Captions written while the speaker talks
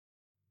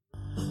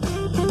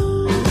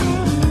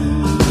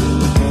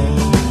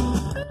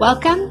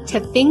Welcome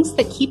to Things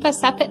That Keep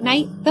Us Up at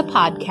Night, the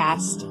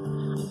podcast.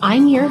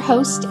 I'm your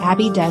host,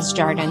 Abby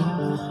Desjardins,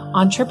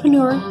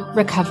 entrepreneur,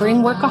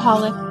 recovering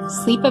workaholic,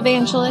 sleep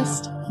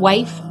evangelist,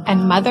 wife,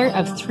 and mother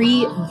of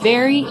 3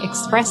 very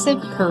expressive,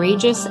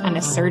 courageous, and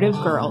assertive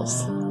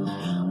girls.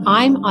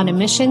 I'm on a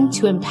mission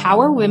to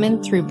empower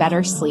women through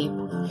better sleep.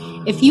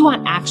 If you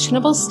want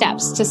actionable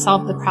steps to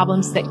solve the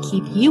problems that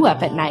keep you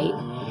up at night,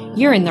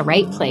 you're in the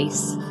right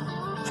place.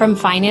 From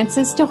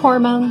finances to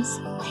hormones,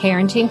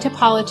 parenting to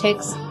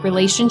politics,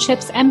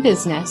 relationships and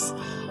business,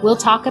 we'll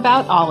talk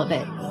about all of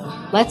it.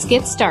 Let's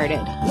get started.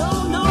 No,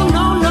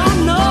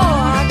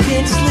 I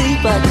can't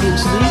sleep, no.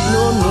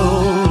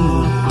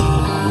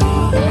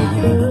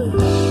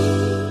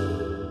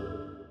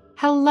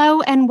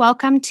 Hello and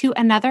welcome to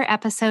another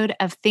episode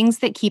of Things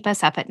That Keep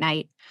Us Up at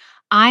Night.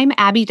 I'm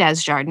Abby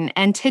Desjardins,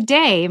 and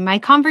today my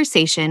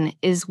conversation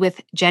is with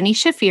Jenny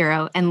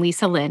Shapiro and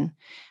Lisa Lynn,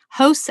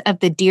 hosts of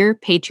the Dear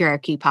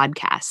Patriarchy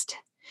podcast.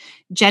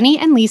 Jenny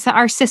and Lisa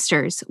are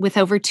sisters with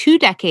over 2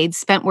 decades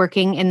spent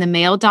working in the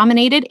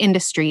male-dominated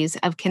industries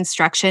of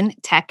construction,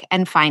 tech,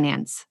 and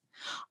finance.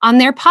 On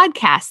their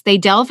podcast, they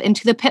delve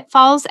into the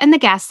pitfalls and the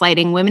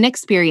gaslighting women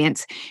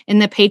experience in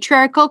the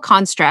patriarchal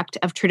construct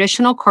of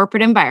traditional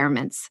corporate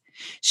environments,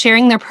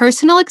 sharing their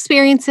personal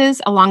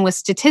experiences along with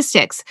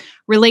statistics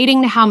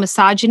relating to how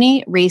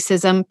misogyny,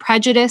 racism,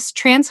 prejudice,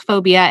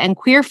 transphobia, and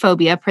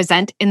queerphobia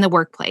present in the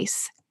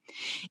workplace.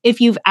 If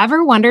you've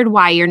ever wondered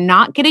why you're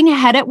not getting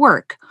ahead at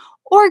work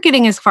or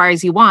getting as far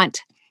as you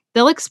want,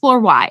 they'll explore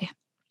why.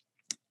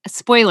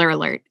 Spoiler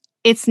alert,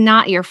 it's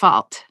not your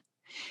fault.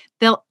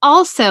 They'll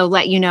also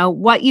let you know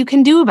what you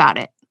can do about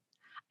it.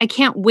 I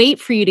can't wait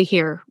for you to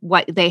hear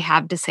what they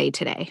have to say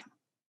today.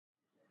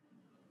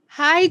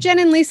 Hi, Jen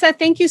and Lisa.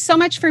 Thank you so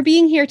much for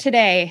being here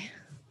today.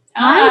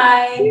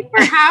 Hi. Thank you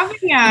for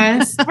having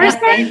us. We're so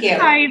excited.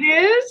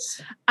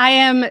 I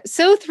am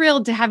so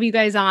thrilled to have you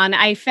guys on.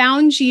 I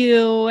found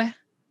you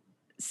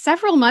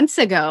several months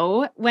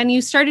ago when you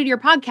started your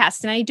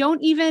podcast, and I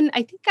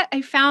think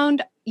I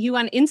found you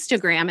on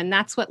Instagram, and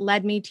that's what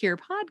led me to your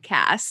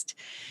podcast.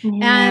 Yeah.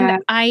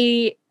 And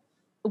I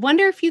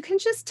wonder if you can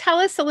just tell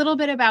us a little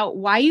bit about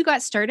why you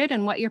got started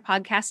and what your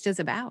podcast is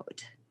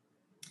about.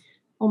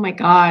 Oh my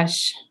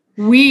gosh.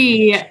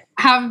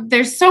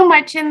 There's so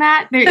much in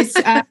that. There's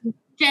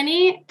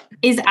Jenny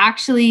is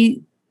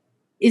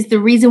the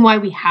reason why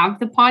we have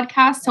the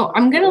podcast. So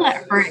I'm going to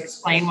let her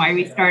explain why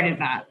we started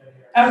that.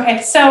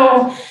 Okay.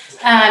 So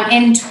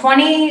in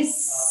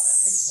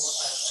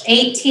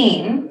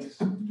 2018,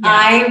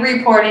 I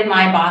reported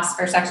my boss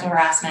for sexual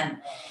harassment.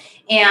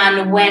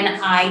 And when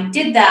I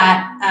did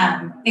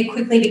that, it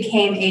quickly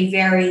became a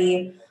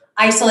very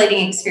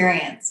isolating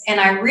experience. And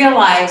I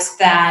realized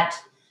that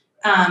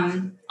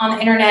on the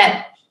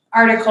internet,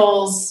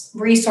 articles,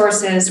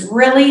 resources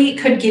really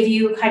could give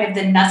you kind of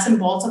the nuts and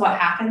bolts of what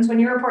happens when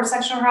you report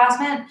sexual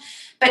harassment,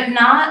 but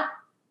not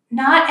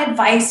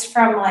advice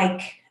from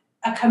like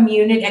a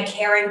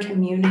caring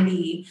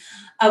community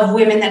of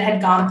women that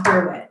had gone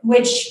through it,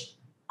 which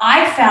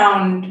I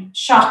found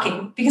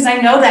shocking because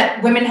I know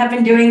that women have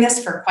been doing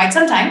this for quite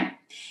some time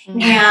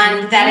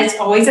and that it's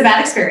always a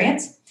bad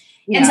experience.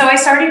 Yeah. And so I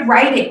started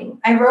writing.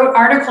 I wrote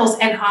articles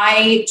and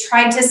I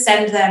tried to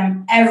send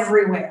them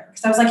everywhere.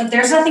 Because I was like, if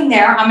there's nothing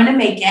there, I'm going to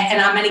make it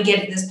and I'm going to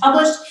get this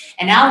published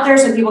and out there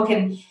so people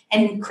can,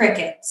 and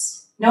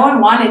crickets. No one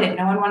wanted it.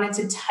 No one wanted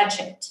to touch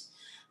it.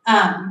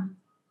 And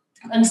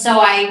so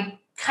I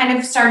kind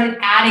of started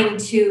adding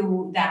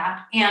to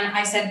that. And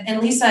I said,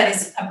 and Lisa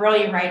is a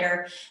brilliant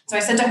writer. So I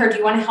said to her, do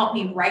you want to help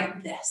me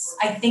write this?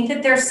 I think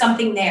that there's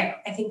something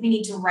there. I think we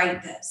need to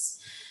write this.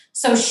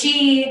 So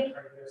she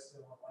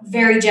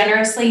very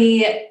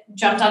generously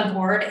jumped on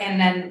board, and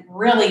then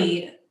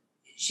really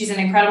she's an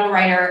incredible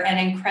writer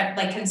and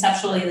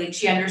conceptually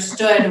she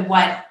understood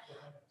what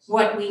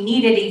we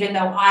needed, even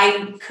though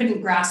I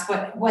couldn't grasp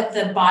what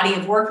the body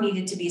of work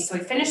needed to be. So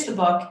we finished the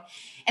book,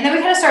 and then we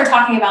kind of started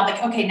talking about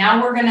like, okay,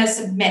 now we're going to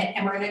submit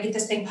and we're going to get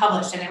this thing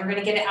published and then we're going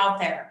to get it out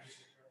there,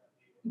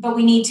 but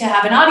we need to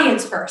have an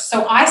audience first.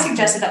 So I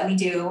suggested that we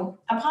do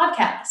a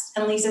podcast,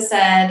 and Lisa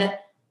said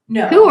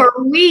no. Who are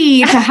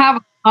we to have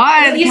a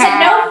podcast? You said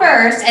no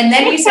first, and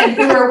then you said,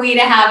 who are we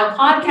to have a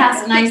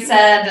podcast? And I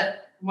said,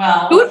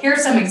 well,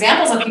 here's some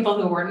examples of people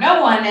who were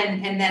no one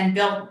and then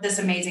built this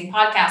amazing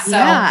podcast. So,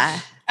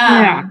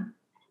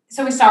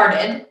 So we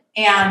started,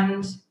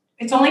 and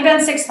it's only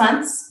been 6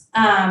 months,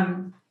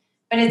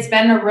 but it's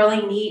been a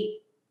really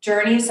neat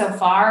journey so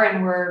far,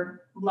 and we're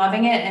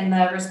loving it, and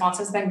the response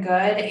has been good,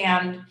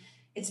 and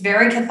it's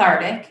very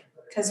cathartic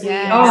because we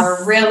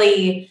are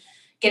really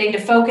getting to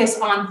focus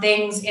on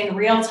things in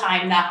real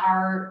time that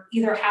are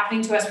either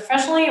happening to us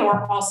professionally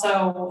or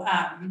also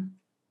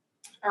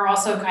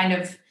kind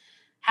of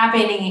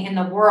happening in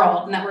the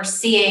world, and that we're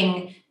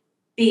seeing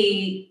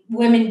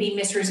women be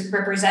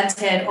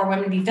misrepresented or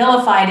women be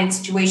vilified in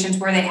situations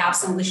where they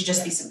absolutely should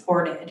just be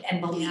supported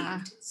and believed.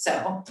 Yeah.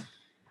 So.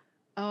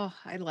 Oh,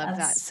 I love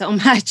that so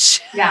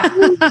much. Yeah.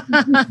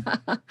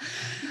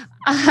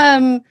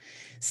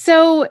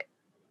 So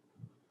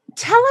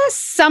tell us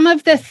some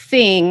of the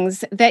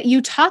things that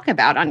you talk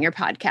about on your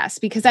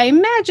podcast, because I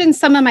imagine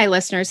some of my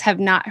listeners have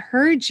not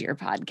heard your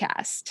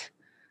podcast.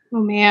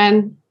 Oh,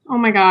 man. Oh,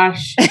 my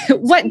gosh.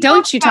 What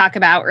don't you talk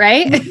about,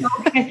 right?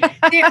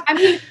 I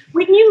mean,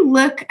 when you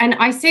look, and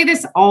I say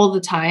this all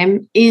the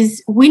time,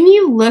 is when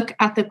you look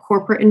at the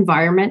corporate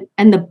environment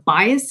and the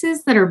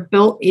biases that are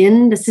built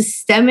in, the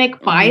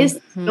systemic bias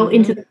built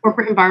into the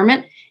corporate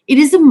environment, it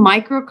is a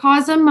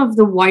microcosm of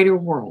the wider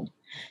world.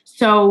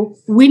 So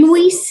when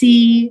we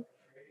see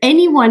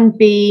anyone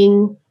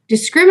being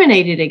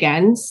discriminated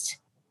against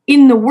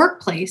in the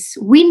workplace,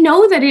 we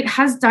know that it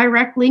has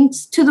direct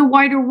links to the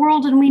wider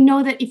world. And we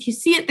know that if you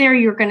see it there,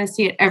 you're going to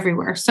see it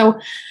everywhere. So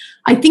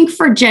I think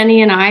for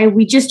Jenny and I,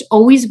 we just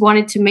always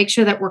wanted to make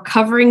sure that we're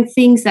covering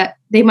things that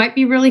they might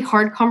be really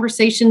hard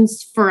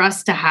conversations for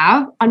us to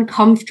have,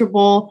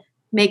 uncomfortable,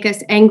 make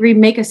us angry,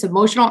 make us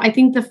emotional. I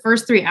think the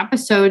first 3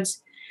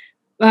 episodes,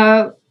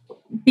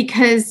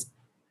 because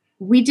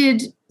we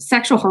did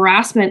sexual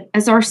harassment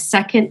as our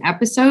second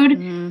episode,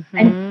 and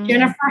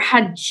Jennifer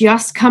had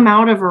just come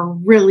out of a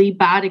really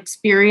bad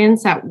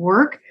experience at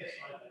work,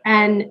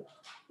 and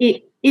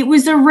it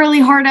was a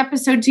really hard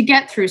episode to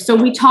get through. So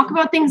we talk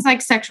about things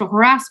like sexual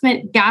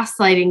harassment,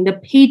 gaslighting, the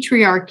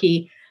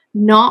patriarchy,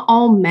 not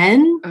all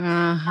men.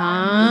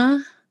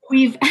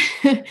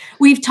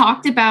 We've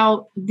talked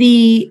about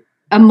the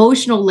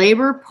emotional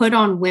labor put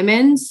on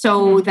women.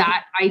 So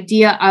that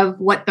idea of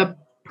what the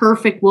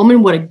perfect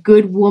woman, what a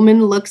good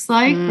woman looks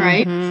like,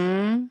 right?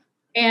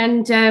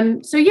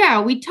 And so,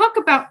 yeah, we talk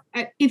about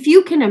if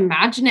you can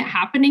imagine it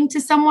happening to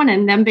someone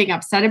and them being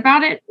upset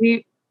about it,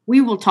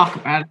 we will talk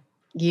about it.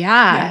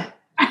 Yeah.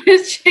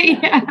 If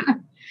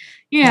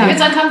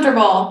it's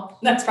uncomfortable,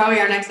 that's probably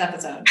our next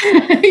episode.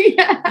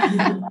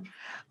 Well,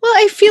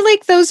 I feel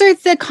like those are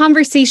the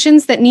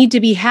conversations that need to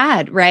be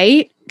had,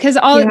 right?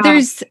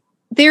 Because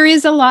there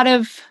is a lot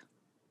of,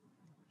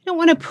 I don't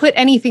want to put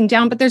anything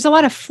down, but there's a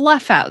lot of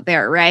fluff out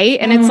there, right?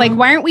 And it's like,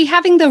 why aren't we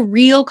having the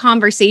real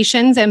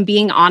conversations and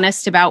being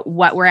honest about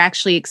what we're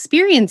actually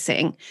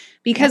experiencing?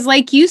 Because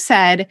like you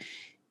said,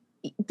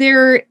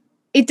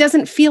 it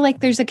doesn't feel like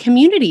there's a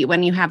community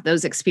when you have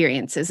those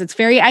experiences. It's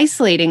very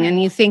isolating.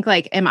 And you think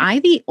like, am I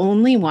the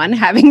only one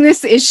having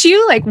this issue?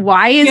 Like,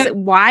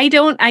 why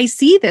don't I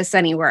see this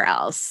anywhere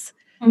else?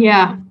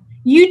 Yeah.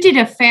 You did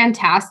a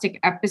fantastic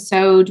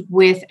episode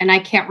with, and I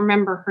can't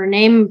remember her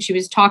name. She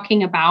was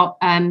talking about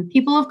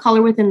people of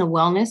color within the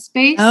wellness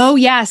space. Oh,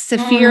 yes.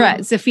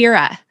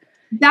 Zafira.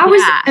 That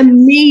was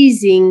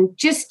amazing.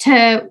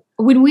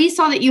 When we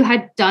saw that you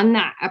had done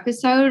that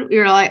episode, we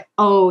were like,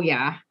 oh,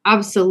 yeah,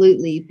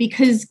 absolutely.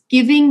 Because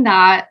giving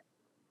that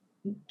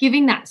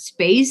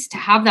space to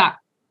have that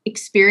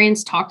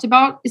experience talked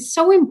about is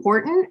so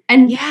important.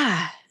 And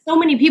so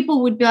many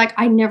people would be like,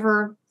 I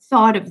never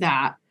thought of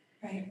that.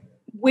 Right.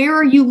 Where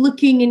are you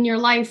looking in your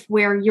life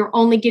where you're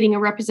only getting a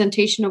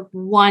representation of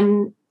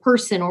one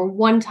person or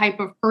one type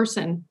of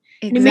person?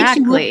 Exactly. And it makes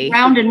you look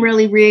around and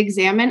really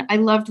re-examine. I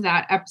loved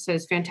that episode.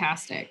 It's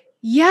fantastic.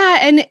 Yeah.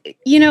 And,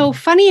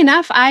 funny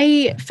enough,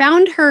 I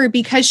found her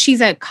because she's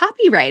a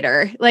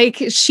copywriter. Like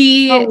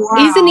she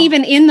isn't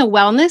even in the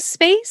wellness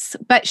space,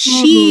 but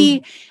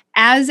she,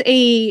 as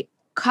a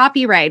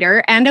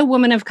copywriter and a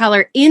woman of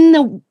color in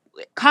the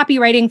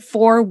copywriting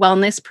for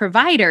wellness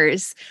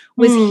providers,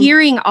 was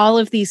hearing all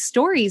of these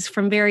stories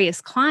from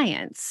various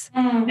clients.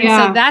 And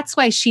so that's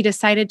why she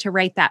decided to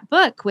write that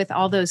book with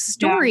all those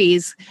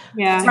stories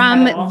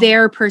from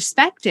their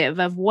perspective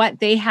of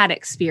what they had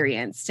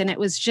experienced. And it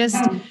was just,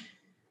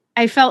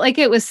 I felt like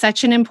it was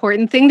such an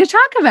important thing to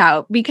talk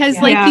about because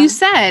like you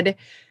said,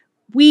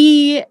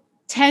 we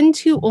tend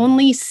to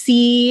only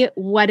see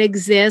what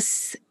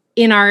exists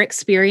in our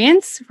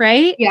experience,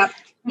 right?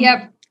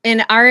 Yep.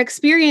 And our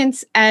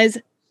experience as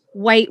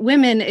white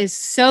women is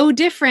so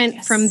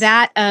different from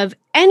that of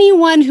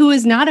anyone who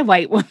is not a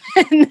white woman.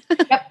 100%.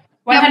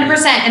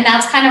 And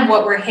that's kind of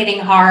what we're hitting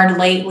hard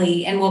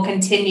lately and will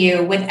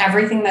continue with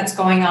everything that's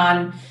going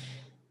on,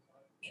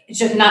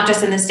 not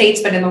just in the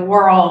States, but in the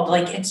world.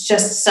 Like it's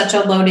just such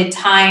a loaded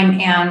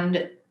time.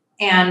 And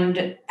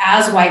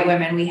as white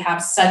women, we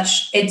have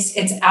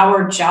it's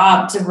our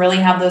job to really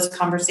have those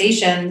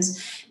conversations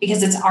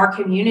because it's our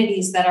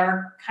communities that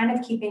are kind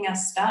of keeping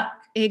us stuck.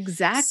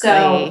 Exactly.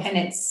 So, and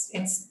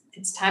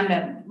it's time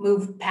to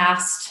move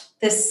past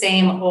this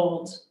same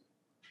old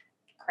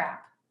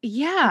crap.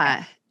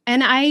 Yeah.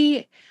 And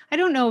I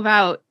don't know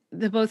about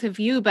the both of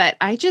you, but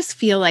I just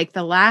feel like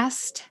the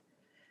last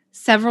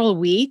several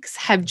weeks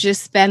have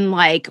just been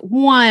like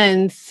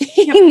one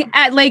thing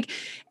at like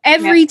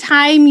every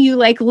time you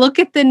like look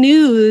at the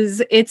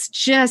news, it's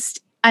just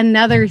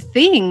another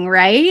thing,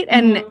 right?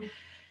 And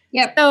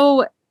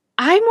so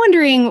I'm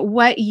wondering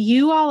what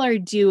you all are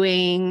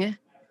doing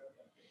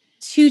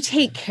to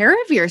take care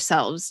of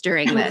yourselves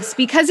during this,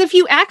 because if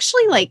you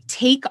actually like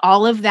take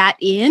all of that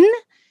in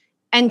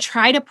and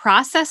try to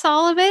process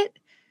all of it,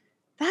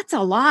 that's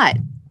a lot.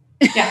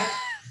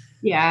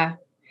 Yeah.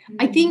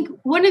 I think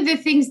one of the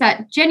things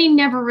that Jenny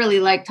never really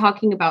liked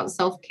talking about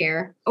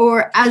self-care,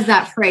 or as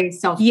that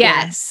phrase, self-care.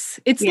 Yes.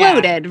 It's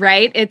loaded,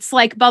 right? It's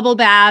like bubble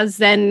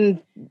baths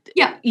and,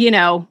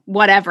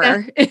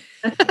 whatever.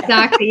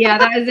 Exactly. Yeah,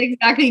 that is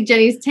exactly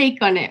Jenny's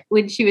take on it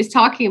when she was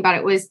talking about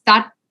it, was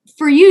that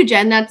for you,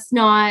 Jen, that's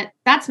not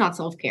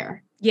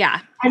self-care.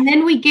 Yeah. And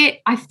then we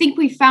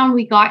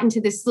got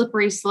into this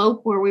slippery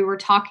slope where we were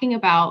talking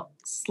about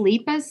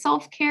sleep as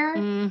self-care.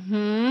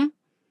 Mm-hmm.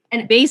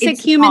 And basic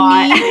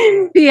human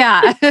needs.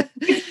 Yeah.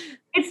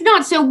 It's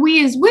not. So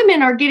we as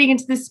women are getting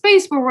into this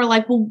space where we're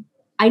like, well,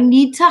 I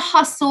need to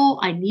hustle.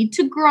 I need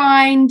to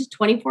grind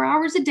 24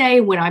 hours a day.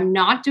 When I'm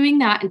not doing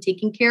that and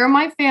taking care of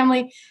my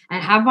family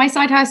and have my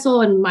side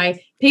hustle and my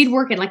paid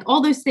work and like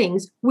all those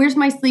things, where's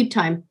my sleep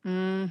time?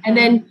 Mm-hmm. And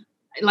then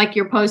like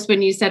your post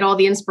when you said all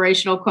the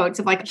inspirational quotes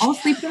of like, I'll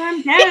sleep when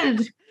I'm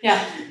dead.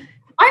 Yeah.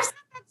 I've said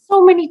that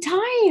so many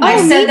times.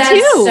 I've said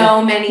that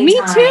so many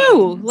times. Me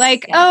too.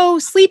 Like,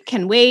 sleep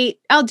can wait.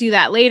 I'll do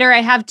that later.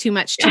 I have too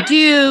much to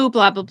do,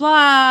 blah, blah,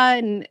 blah.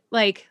 And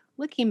like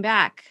looking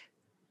back,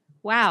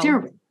 wow,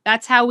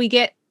 that's how we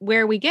get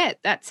where we get.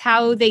 That's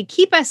how they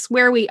keep us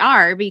where we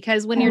are,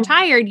 because when you're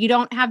tired, you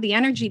don't have the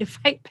energy to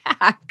fight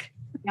back.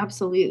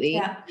 Absolutely.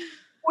 Yeah.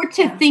 Or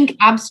to think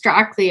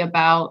abstractly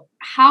about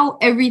how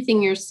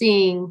everything you're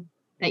seeing,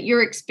 that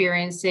you're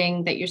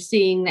experiencing, that you're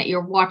seeing, that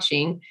you're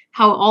watching,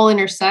 how it all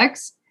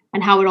intersects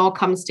and how it all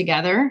comes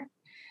together,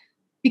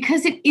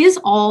 because it is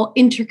all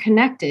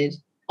interconnected.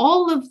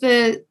 All of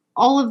the,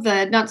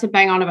 not to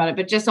bang on about it,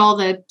 but just all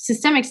the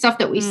systemic stuff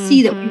that we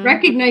see that we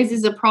recognize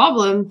as a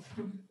problem,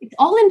 it's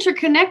all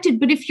interconnected.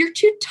 But if you're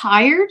too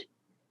tired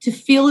to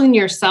feel in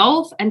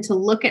yourself and to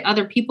look at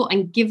other people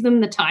and give them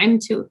the time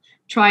to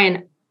try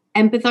and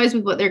empathize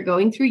with what they're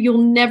going through, you'll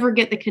never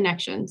get the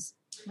connections.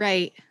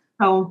 Right.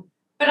 So,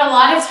 but a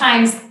lot of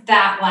times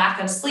that lack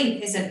of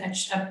sleep isn't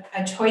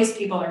a choice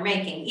people are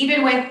making,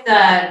 even with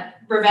the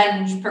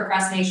revenge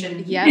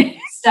procrastination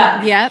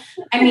stuff. Yep.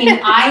 I mean,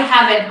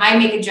 I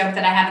make a joke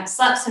that I haven't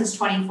slept since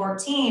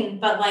 2014,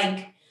 but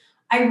like,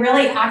 I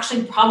really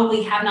actually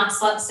probably have not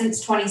slept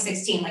since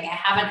 2016. Like I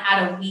haven't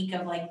had a week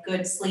of like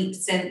good sleep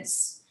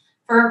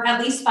for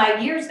at least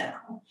 5 years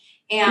now.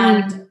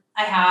 And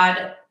I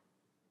had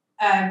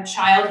a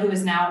child who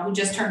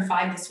just turned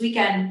 5 this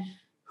weekend,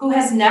 who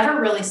has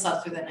never really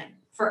slept through the night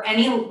for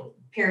any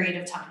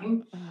period of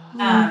time.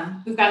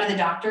 We've gone to the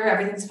doctor,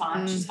 everything's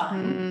fine, she's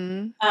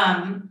fine.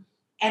 And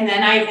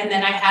then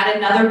I had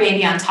another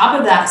baby on top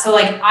of that. So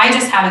like, I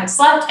just haven't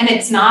slept, and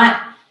it's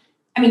not,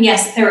 I mean,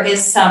 yes, there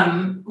is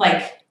some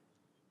like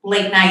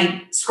late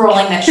night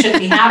scrolling that should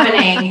be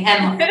happening.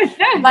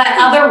 But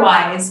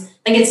otherwise,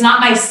 like, it's not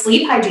my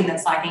sleep hygiene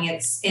that's lacking.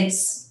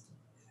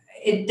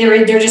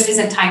 There just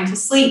isn't time to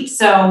sleep.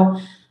 So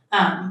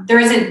I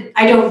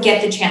don't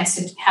get the chance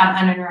to have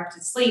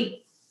uninterrupted sleep.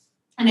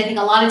 And I think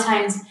a lot of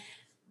times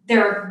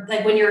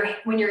when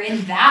you're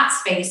in that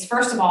space,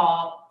 first of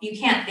all, you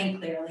can't think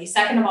clearly.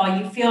 Second of all,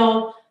 you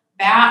feel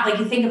bad. Like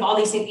you think of all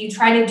these things, you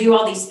try to do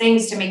all these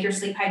things to make your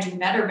sleep hygiene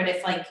better. But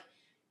if like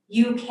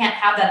you can't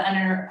have that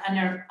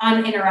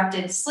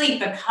uninterrupted sleep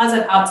because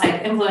of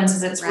outside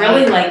influences, it's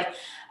really like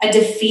a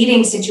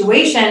defeating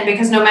situation,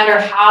 because no matter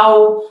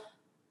how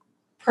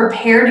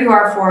prepared you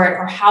are for it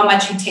or how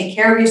much you take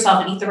care of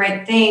yourself and eat the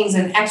right things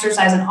and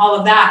exercise and all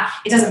of that,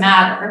 it doesn't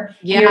matter.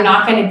 Yeah. You're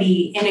not going to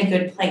be in a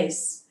good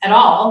place at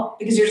all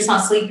because you're just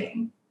not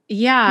sleeping.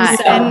 Yeah.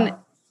 So, and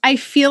I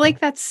feel like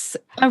that's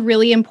a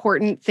really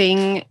important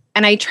thing.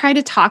 And I try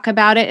to talk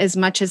about it as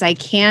much as I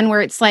can,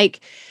 where it's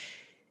like,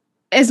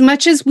 as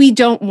much as we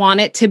don't want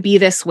it to be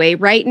this way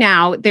right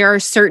now, there are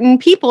certain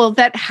people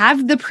that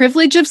have the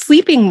privilege of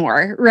sleeping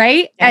more,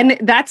 right? Yeah. And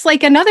that's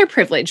like another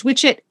privilege,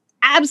 which it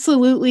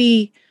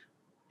absolutely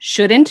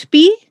shouldn't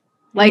be.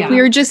 Like we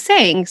were just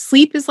saying,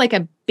 sleep is like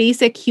a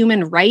basic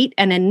human right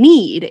and a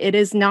need. It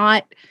is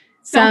not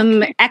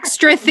some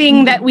extra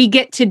thing that we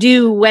get to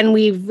do when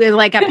we've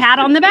like a pat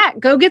on the back,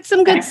 go get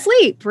some good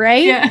sleep,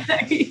 right?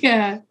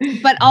 Yeah.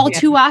 But all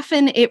too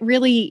often it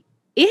really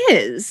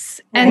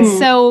is. And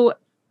so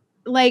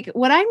like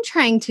what I'm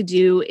trying to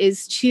do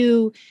is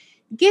to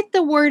get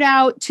the word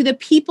out to the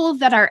people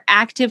that are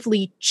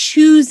actively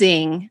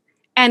choosing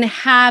and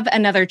have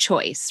another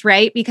choice,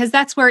 right? Because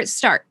that's where it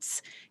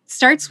starts. It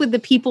starts with the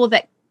people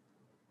that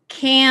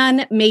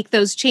can make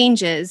those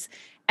changes,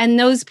 and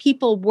those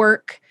people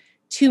work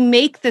to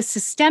make the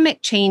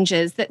systemic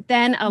changes that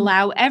then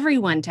allow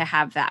everyone to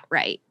have that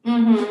right.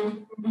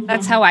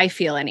 That's how I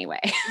feel anyway.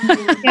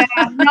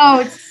 Yeah,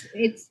 no,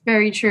 it's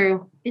very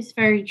true. It's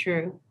very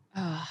true.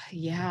 Oh,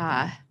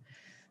 yeah.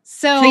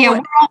 So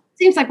yeah,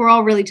 seems like we're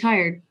all really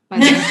tired.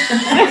 Welcome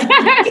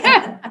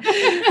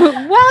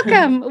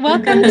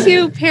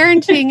to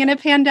parenting in a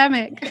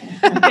pandemic.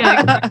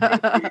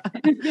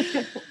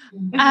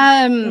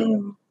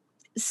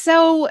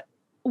 So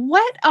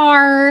what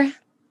are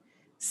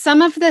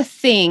some of the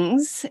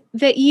things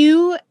that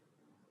you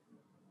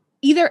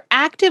either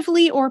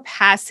actively or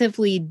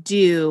passively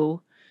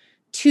do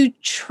to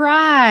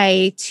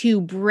try to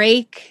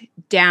break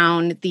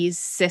down these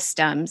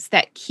systems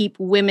that keep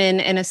women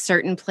in a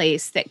certain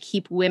place, that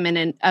keep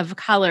women of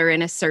color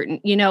in a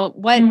certain,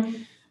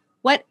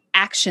 what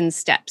action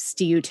steps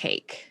do you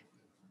take?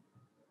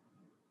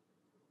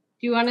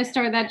 Do you want to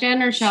start that,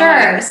 Jen, or shall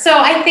Sure. So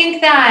I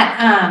think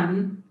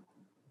that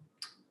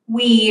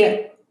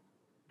we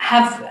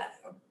have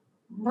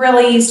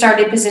really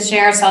started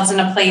positioning ourselves in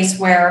a place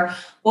where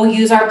we'll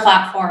use our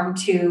platform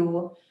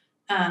to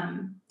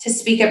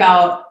speak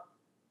about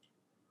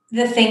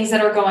the things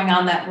that are going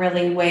on that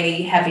really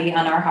weigh heavy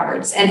on our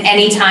hearts. And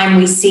anytime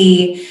we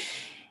see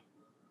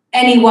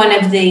any one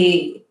of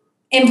the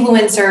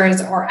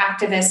influencers or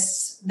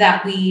activists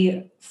that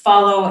we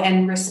follow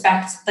and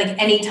respect, like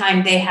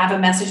anytime they have a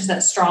message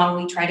that's strong,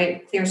 we try to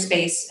clear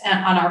space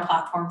on our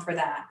platform for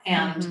that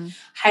and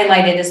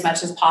highlight it as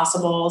much as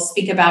possible,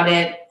 speak about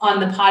it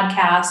on the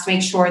podcast,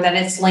 make sure that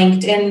it's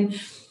linked in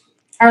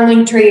our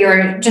link tree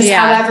or just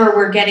however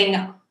we're getting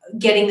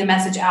the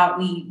message out.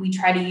 We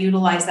try to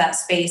utilize that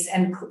space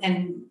and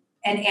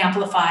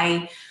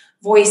amplify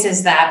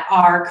voices that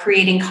are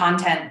creating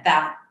content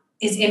that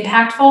is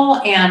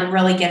impactful and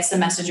really gets the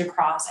message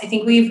across. I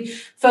think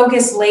we've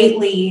focused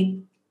lately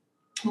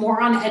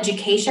more on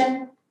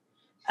education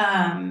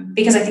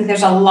because I think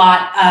there's a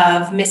lot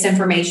of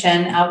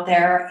misinformation out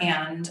there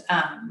and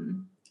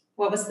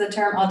what was the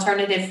term?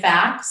 Alternative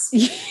facts.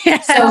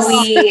 Yes. So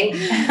we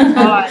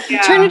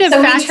alternative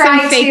facts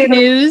and fake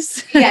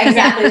news. Yeah,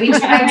 exactly. We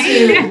try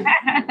to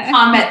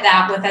combat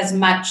that with as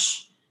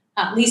much.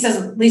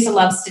 Lisa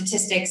loves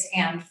statistics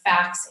and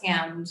facts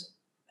and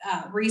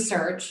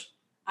research.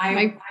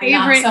 I'm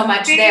not so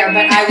much there,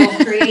 but I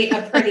will create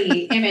a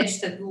pretty image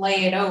to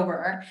lay it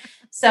over.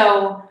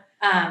 So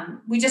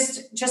we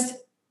just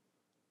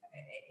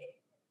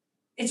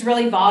it's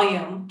really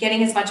volume,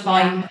 getting as much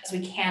volume as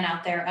we can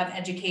out there of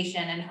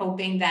education and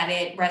hoping that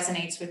it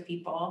resonates with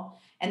people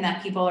and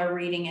that people are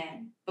reading it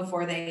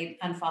before they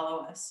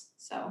unfollow us.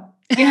 So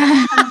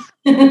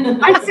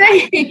I'd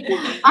say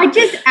I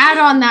just add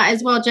on that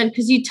as well, Jen,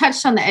 because you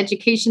touched on the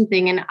education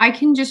thing. And I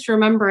can just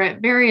remember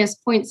at various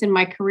points in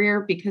my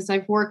career, because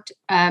I've worked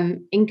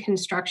in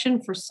construction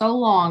for so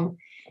long,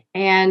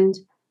 and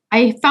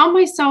I found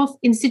myself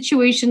in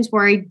situations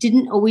where I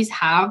didn't always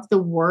have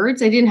the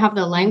words, I didn't have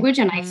the language,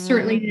 and I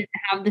certainly didn't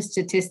have the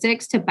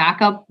statistics to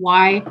back up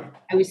why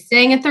I was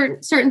saying a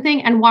certain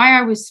thing and why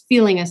I was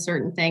feeling a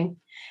certain thing.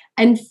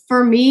 And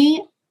for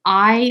me,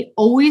 I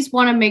always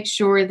want to make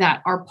sure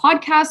that our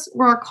podcast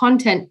or our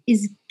content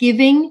is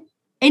giving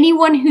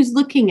anyone who's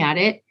looking at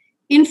it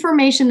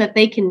information that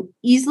they can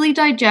easily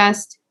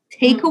digest,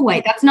 take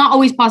away. That's not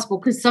always possible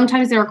because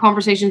sometimes there are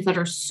conversations that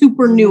are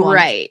super nuanced.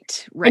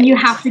 Right. And you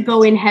have to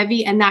go in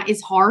heavy, and that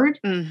is hard.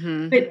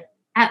 But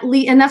at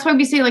least, and that's why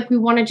we say, like, we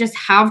want to just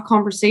have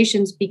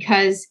conversations,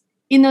 because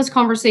in those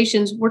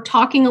conversations, we're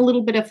talking a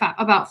little bit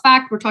about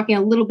fact, we're talking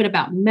a little bit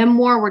about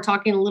memoir, we're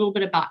talking a little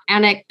bit about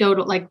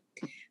anecdotal, like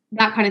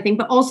that kind of thing,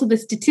 but also the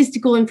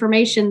statistical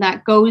information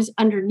that goes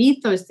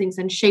underneath those things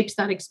and shapes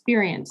that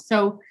experience.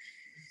 So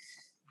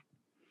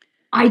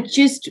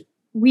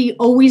we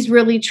always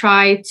really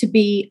try to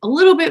be a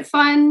little bit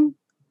fun.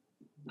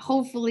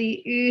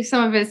 Hopefully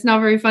some of it's not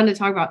very fun to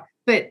talk about,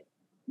 but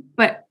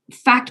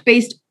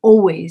fact-based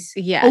always.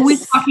 Yes.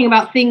 Always talking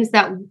about things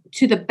that,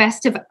 to the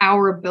best of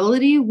our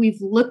ability,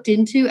 we've looked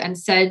into and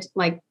said,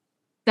 like,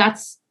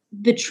 that's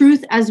the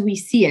truth as we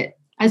see it,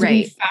 as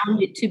we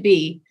found it to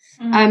be.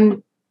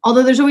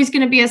 Although there's always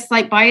going to be a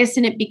slight bias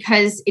in it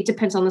because it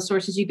depends on the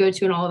sources you go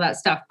to and all of that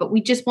stuff. But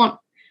we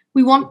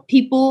want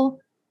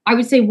people, I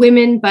would say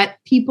women, but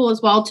people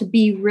as well, to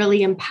be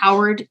really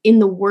empowered in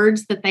the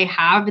words that they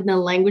have, in the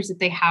language that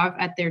they have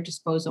at their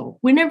disposal,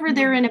 whenever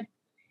they're in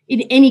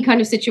any kind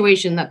of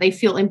situation, that they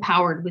feel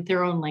empowered with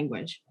their own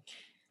language.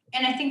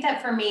 And I think that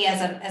for me,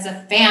 as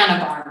a fan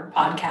of our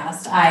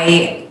podcast,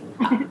 I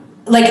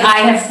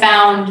have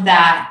found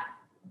that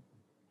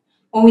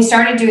when we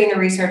started doing the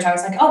research, I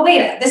was like, oh,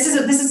 wait, this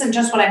isn't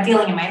just what I'm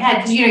feeling in my head,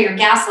 because, you're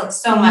gaslit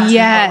so much in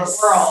the corporate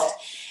world.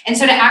 And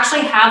so to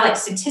actually have like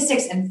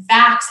statistics and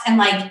facts and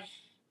like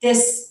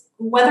this,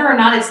 whether or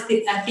not it's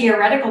a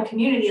theoretical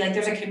community, like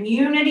there's a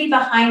community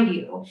behind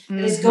you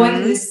that is going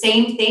through the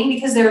same thing,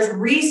 because there's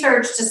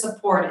research to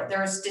support it. There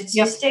are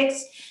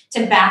statistics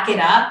to back it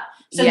up.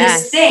 So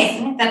this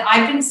thing that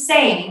I've been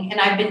saying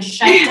and I've been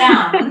shut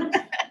down,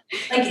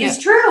 like is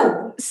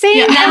true.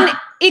 Saying and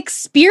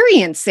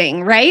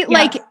experiencing, right? Yeah.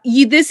 Like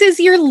this is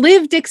your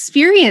lived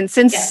experience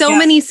in so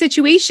many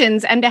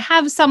situations. And to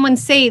have someone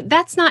say,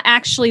 that's not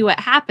actually what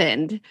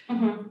happened.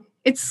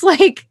 It's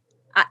like,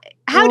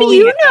 how do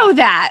you know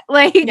that?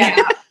 Like,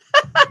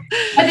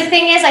 But the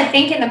thing is, I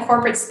think in the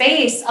corporate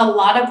space, a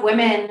lot of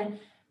women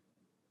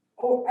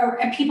or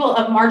people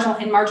of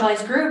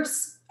marginalized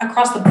groups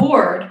across the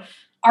board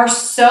are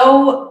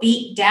so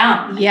beat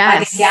down by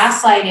the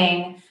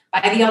gaslighting,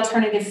 by the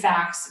alternative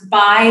facts,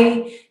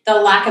 by the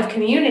lack of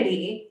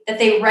community, that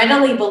they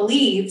readily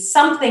believe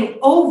something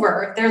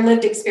over their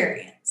lived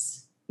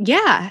experience.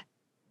 Yeah.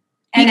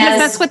 Because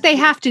that's what they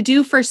have to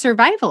do for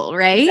survival,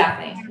 right?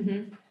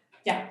 Exactly.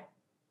 Yeah.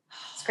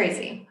 It's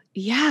crazy.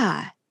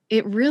 Yeah.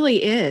 It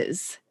really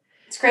is.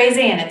 It's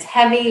crazy and it's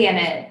heavy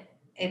and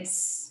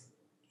it's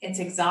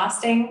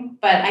exhausting.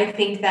 But I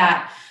think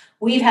that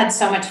we've had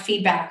so much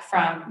feedback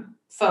from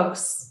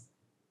folks,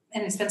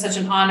 and it's been such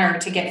an honor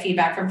to get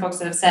feedback from folks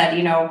that have said,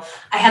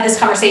 I had this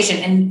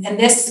conversation and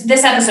this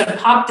episode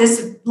popped,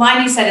 this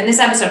line you said in this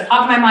episode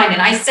popped in my mind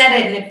and I said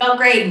it and it felt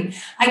great and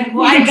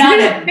I got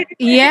it.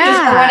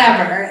 Yeah. Or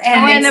whatever.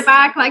 And in the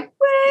back like,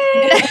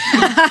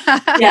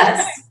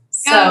 yes.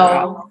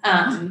 So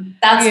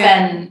that's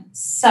been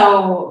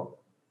so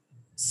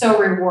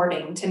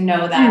rewarding to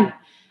know that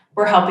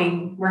we're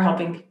helping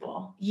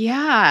people.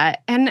 Yeah.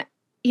 And,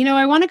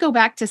 I want to go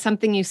back to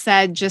something you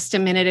said just a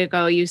minute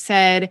ago. You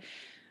said,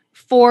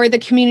 for the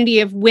community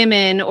of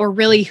women, or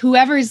really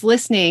whoever's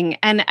listening.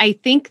 And I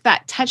think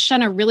that touched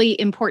on a really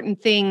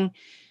important thing.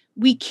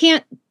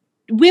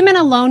 Women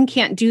alone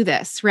can't do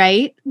this,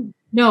 right?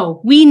 No.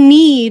 We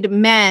need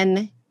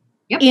men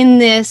in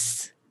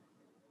this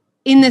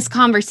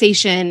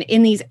conversation,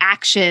 in these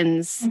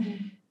actions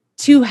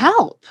to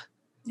help.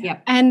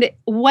 Yep. And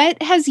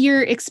what has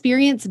your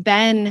experience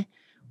been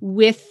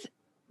with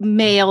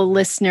male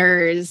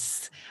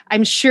listeners?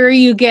 I'm sure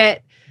you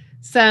get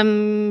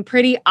some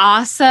pretty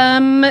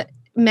awesome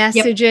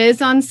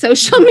messages on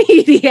social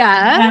media.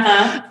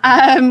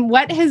 Uh-huh.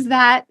 What has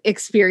that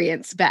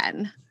experience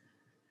been?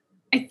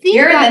 I think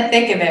you're in the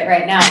thick of it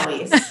right now,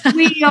 Elise.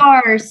 We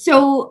are.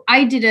 So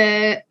I did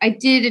a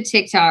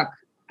TikTok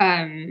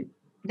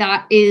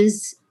that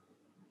is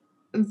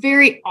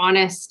very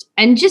honest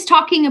and just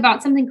talking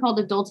about something called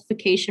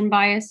adultification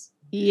bias.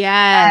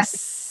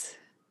 Yes.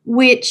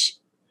 Which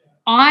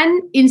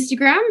on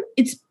Instagram,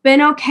 it's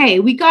been okay.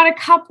 We got a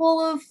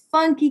couple of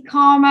funky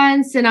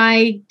comments and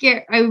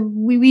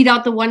we weed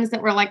out the ones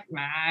that were like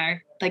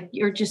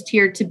you're just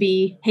here to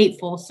be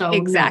hateful. So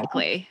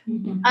exactly.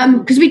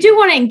 Because we do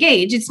want to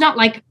engage. It's not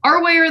like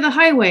our way or the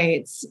highway.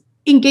 It's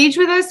engage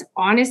with us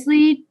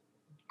honestly,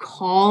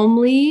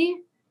 calmly.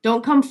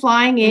 Don't come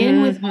flying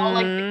in with all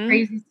like the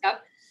crazy stuff.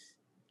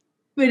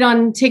 But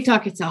on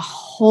TikTok, it's a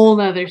whole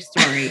other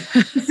story.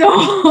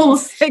 So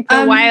it's like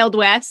the Wild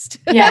West.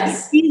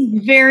 Yes.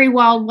 It's very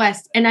Wild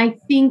West. And I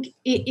think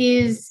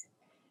it's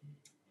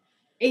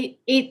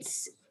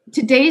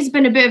today's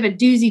been a bit of a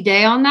doozy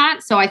day on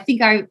that. So I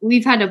think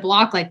we've had to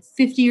block like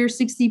 50 or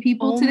 60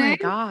 people today. Oh my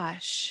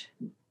gosh.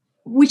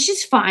 Which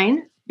is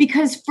fine,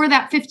 because for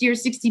that 50 or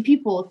 60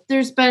 people,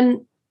 there's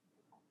been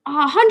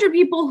 100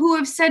 people who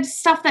have said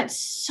stuff that's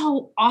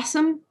so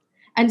awesome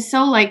and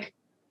so like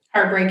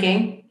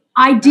heartbreaking.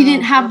 I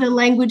didn't have the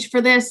language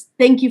for this.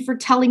 Thank you for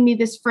telling me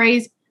this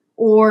phrase.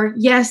 Or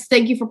yes,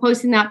 thank you for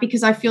posting that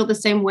because I feel the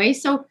same way.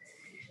 So,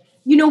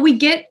 we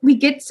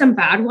get some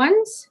bad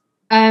ones.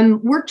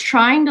 We're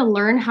trying to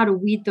learn how to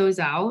weed those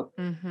out.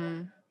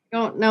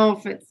 Don't know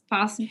if it's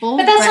possible.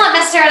 But that's not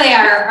necessarily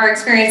our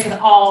experience with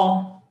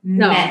all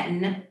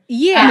men.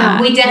 Yeah.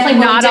 We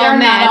definitely not all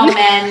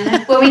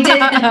men. When we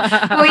did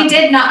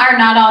our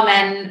Not All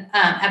Men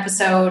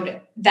episode,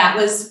 that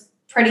was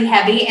pretty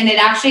heavy, and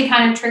it actually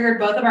kind of triggered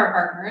both of our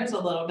partners a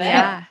little bit.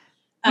 Yeah.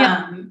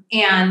 And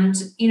and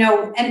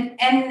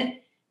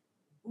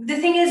the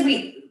thing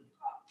is,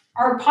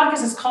 our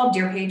podcast is called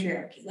Dear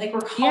Patriarchy. Like,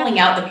 we're calling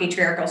out the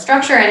patriarchal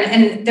structure,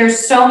 and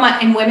there's so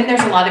much in women. There's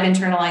a lot of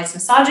internalized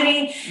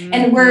misogyny,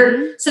 and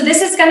so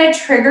this is going to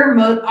trigger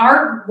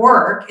our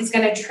work is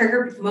going to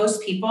trigger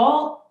most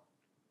people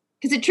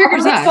because it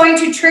triggers us. It's going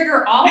to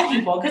trigger all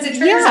people because it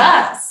triggers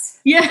us.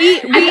 Yeah,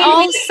 we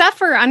all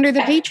suffer under the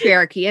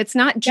patriarchy. It's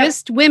not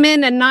just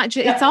women and not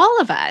just, it's all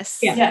of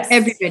us. Yeah. Yes.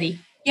 Everybody.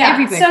 Yeah.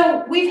 Everybody.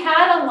 So we've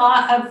had a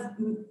lot of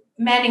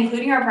men,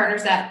 including our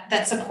partners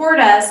that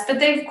support us, but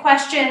they've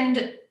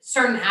questioned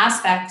certain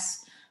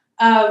aspects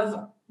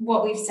of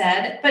what we've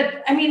said.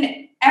 But I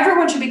mean,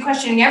 everyone should be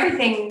questioning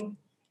everything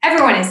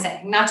everyone is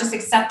saying, not just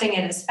accepting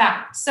it as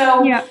fact.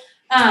 So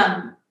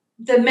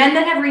the men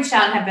that have reached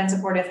out and have been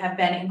supportive have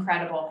been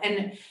incredible.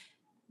 And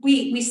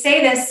we say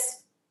this,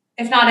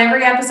 if not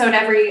every episode,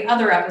 every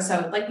other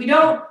episode, like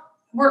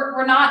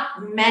we're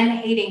not men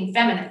hating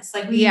feminists.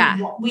 Like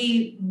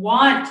we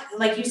want,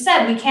 like you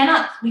said, we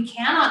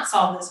cannot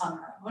solve this on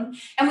our own.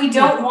 And we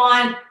don't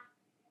want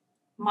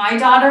my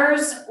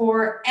daughters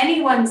or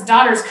anyone's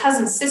daughters,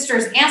 cousins,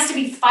 sisters, aunts to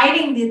be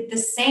fighting the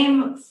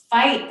same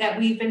fight that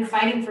we've been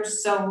fighting for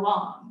so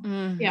long.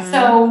 Mm-hmm. Yeah.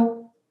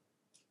 So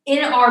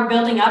in our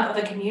building up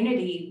of a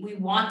community, we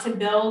want to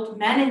build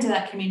men into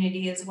that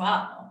community as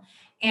well.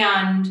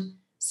 And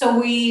so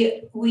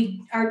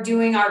we are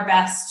doing our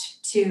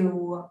best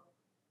to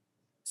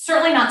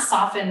certainly not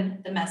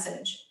soften the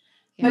message,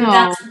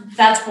 but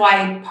that's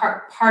why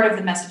part of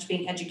the message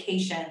being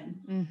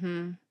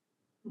education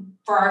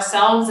for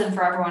ourselves and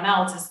for everyone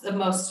else is the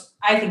most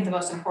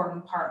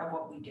important part of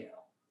what we do.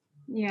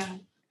 Yeah.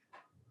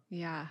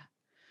 Yeah.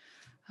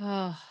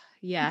 Oh,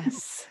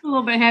 yes. A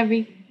little bit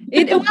heavy.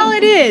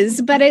 It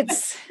is, but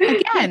it's,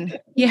 again,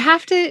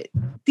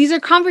 these are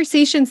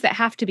conversations that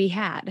have to be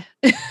had.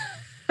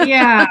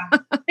 Yeah.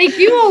 They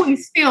do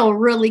always feel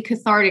really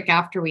cathartic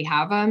after we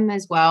have them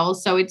as well.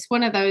 So it's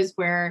one of those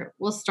where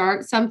we'll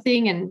start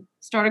something and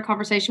start a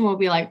conversation, we'll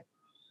be like,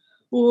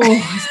 oh,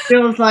 it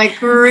feels like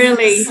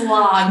really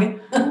slog.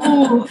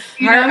 Are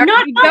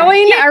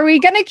we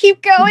going to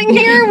keep going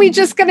here? Are we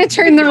just going to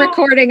turn the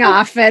recording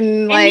off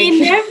and like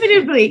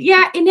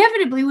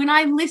inevitably when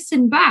I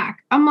listen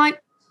back, I'm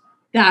like,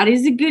 that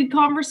is a good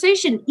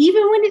conversation,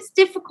 even when it's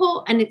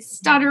difficult and it's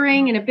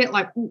stuttering and a bit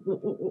like,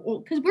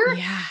 because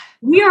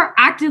we are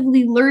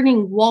actively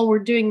learning while we're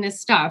doing this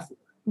stuff.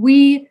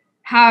 We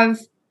have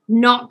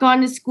not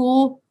gone to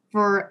school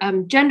for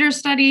gender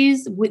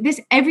studies. With this,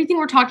 everything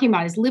we're talking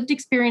about is lived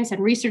experience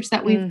and research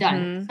that we've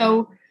done.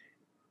 So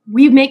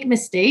we make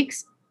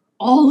mistakes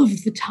all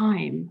of the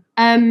time.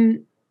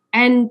 And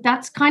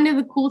that's kind of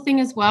the cool thing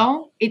as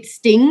well. It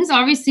stings,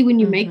 obviously, when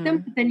you make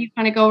them, but then you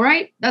kind of go,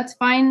 right, that's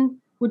fine.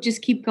 We'll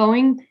just keep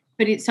going.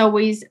 But it's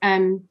always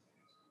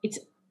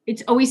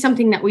it's always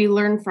something that we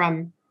learn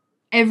from.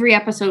 Every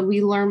episode,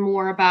 we learn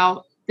more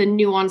about the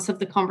nuance of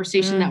the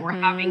conversation that we're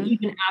having,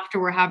 even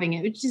after we're having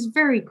it, which is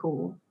very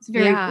cool. It's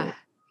very cool.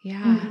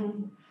 Yeah.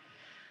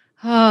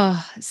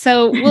 Oh,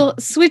 so we'll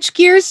switch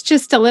gears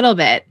just a little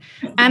bit.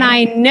 And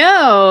I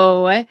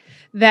know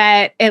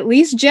that at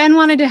least Jen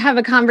wanted to have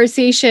a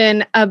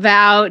conversation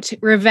about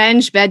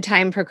revenge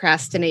bedtime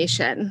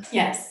procrastination.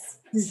 Yes.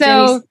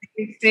 So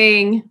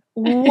thing.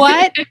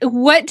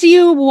 What do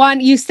you want?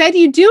 You said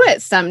you do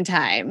it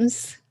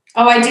sometimes.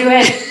 Oh, I do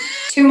it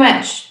too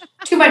much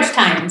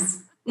times.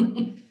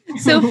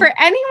 So for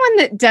anyone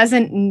that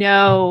doesn't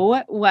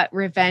know what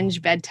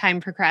revenge bedtime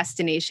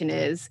procrastination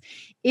is,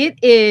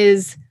 it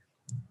is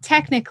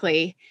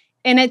technically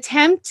an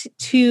attempt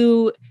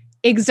to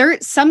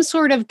exert some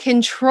sort of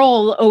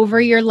control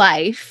over your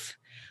life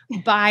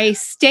by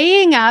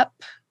staying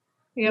up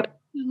too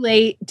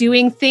late,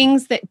 doing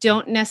things that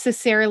don't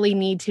necessarily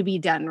need to be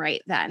done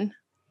right then.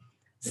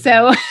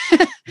 So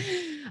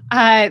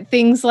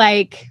things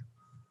like,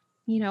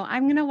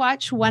 I'm going to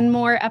watch one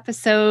more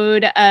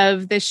episode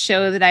of this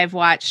show that I've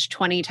watched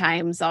 20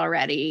 times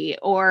already.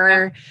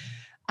 Or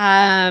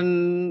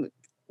you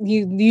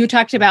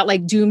talked about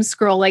like doom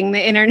scrolling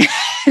the internet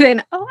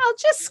and, I'll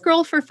just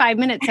scroll for 5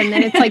 minutes and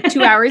then it's like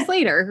 2 hours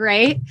later,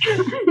 right?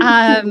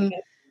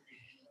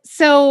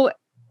 So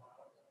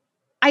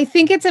I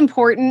think it's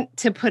important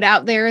to put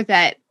out there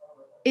that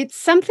it's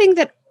something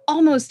that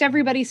almost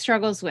everybody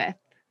struggles with,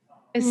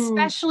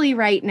 especially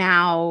right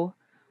now,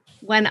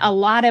 when a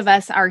lot of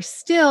us are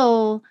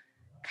still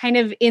kind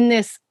of in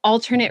this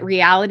alternate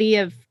reality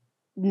of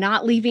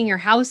not leaving your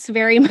house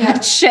very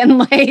much. And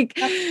like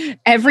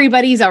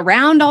everybody's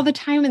around all the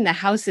time and the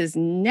house is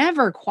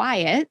never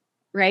quiet,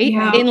 right?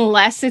 Yeah.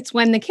 Unless it's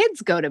when the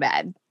kids go to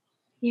bed.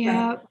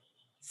 Yeah. Right.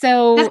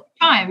 So that's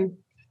time.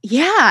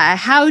 Yeah.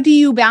 How do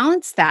you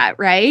balance that,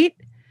 right?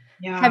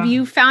 Yeah. Have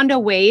you found a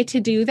way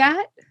to do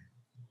that?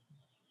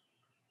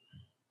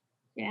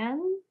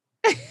 Jen?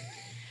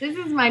 This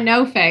is my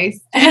no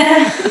face.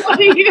 Have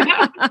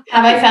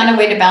I found a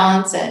way to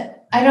balance it?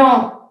 I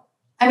don't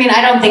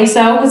think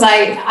so, because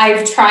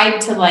I've tried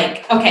to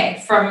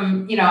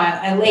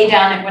I lay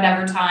down at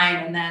whatever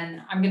time and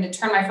then I'm going to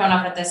turn my phone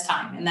off at this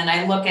time. And then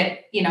I look at,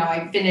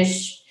 I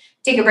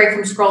take a break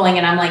from scrolling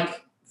and I'm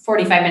like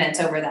 45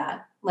 minutes over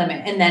that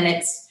limit. And then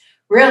it's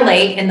real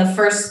late and the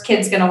first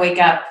kid's going to wake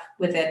up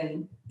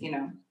within,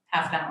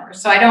 half an hour.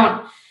 So I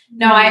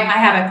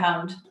haven't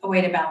found a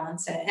way to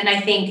balance it. And I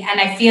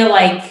feel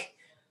like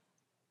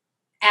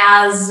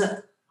as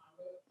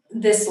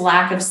this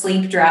lack of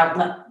sleep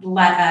drought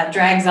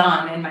drags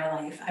on in my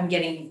life, I'm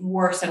getting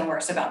worse and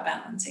worse about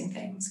balancing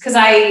things because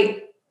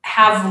I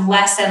have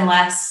less and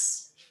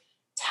less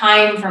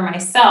time for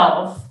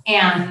myself.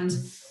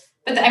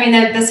 But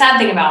the sad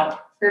thing about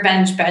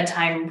revenge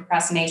bedtime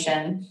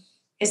procrastination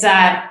is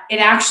that it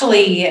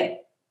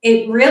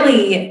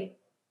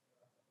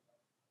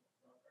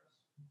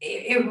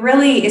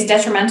really is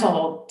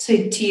detrimental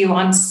to you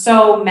on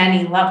so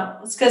many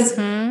levels. Because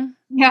when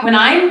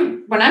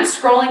I'm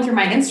scrolling through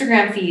my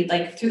Instagram feed,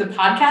 like through the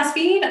podcast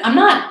feed, I'm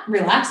not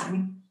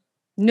relaxing.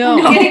 No,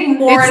 I'm getting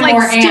more and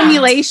more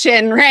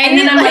stimulation, amped. Right? And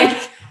then I'm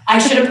like, I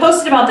should have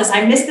posted about this.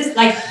 I missed this.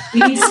 Like, we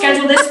need to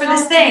schedule this for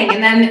this thing.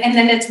 And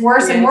then it's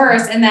worse and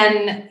worse. And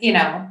then,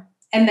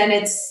 and then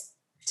it's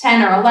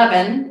 10 or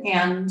 11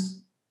 and,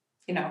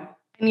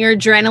 and your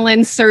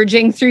adrenaline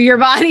surging through your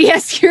body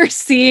as you're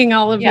seeing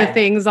all of the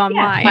things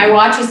online. My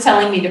watch is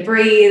telling me to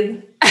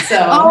breathe.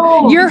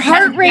 So your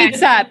heart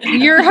rate's up.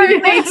 Your heart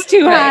rate's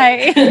too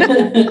high.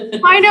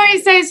 I know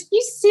he says, you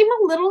seem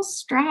a little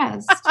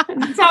stressed.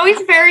 It's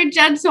always very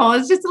gentle.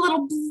 It's just a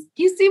little,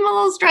 you seem a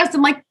little stressed.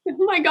 I'm like,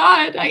 oh my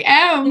God, I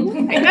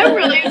am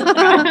really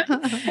stressed.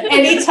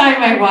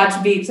 Anytime my watch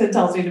beeps and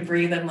tells me to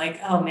breathe, I'm like,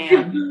 oh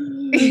man.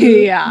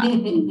 Yeah.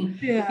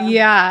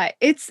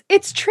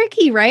 It's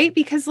tricky, right?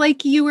 Because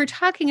like you were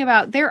talking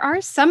about, there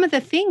are some of the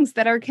things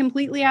that are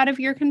completely out of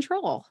your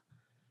control.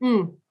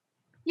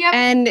 Yeah.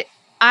 And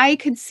I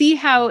could see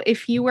how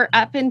if you were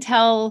up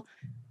until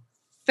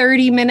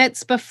 30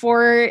 minutes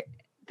before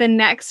the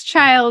next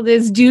child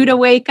is due to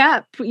wake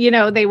up,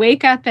 they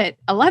wake up at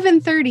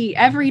 11:30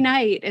 every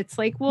night. It's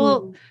like,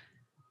 well,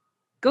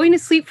 going to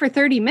sleep for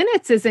 30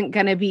 minutes isn't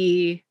going to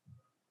be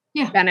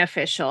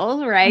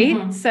beneficial, right?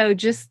 Mhm. So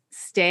just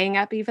staying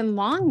up even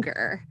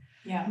longer.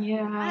 Yeah.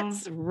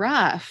 That's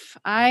rough.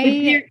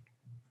 Sorry.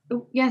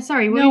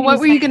 No, what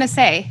were you going to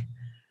say?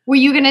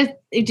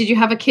 Did you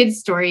have a kid's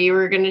story you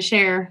were going to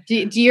share?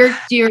 Do your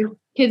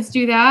kids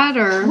do that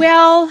or?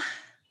 Well,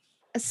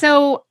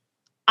 so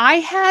I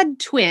had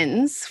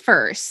twins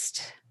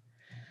first.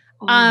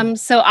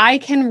 So I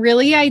can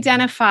really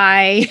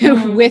identify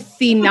with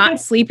the not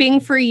sleeping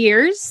for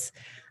years.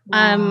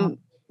 Wow.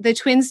 The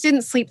twins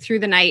didn't sleep through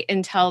the night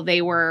until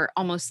they were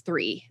almost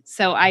 3.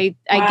 So I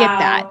get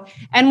that.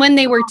 And when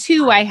they were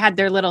 2, I had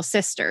their little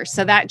sister.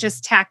 So that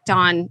just tacked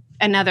on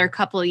another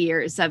couple of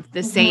years of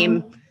the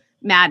same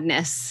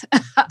madness.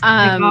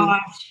 Oh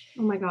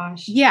my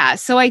gosh. Yeah.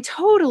 So I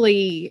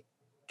totally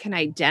can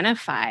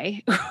identify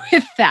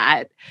with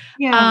that.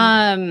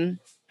 Yeah.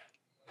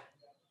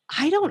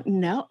 I don't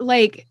know.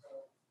 Like,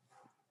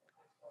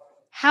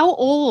 how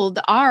old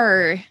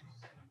are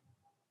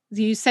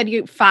you? Said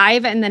you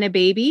 5 and then a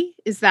baby?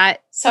 Is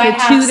that So the I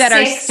have 2 that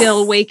 6, are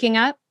still waking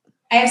up?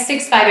 I have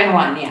 6, 5, and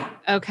 1. Yeah.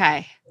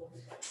 Okay.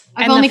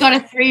 I've only got a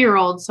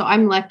 3-year-old, so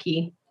I'm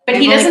lucky. But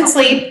he doesn't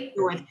sleep.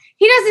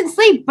 He doesn't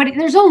sleep, but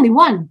there's only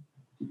one.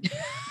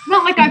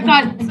 Not like I've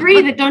got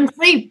 3 that don't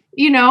sleep,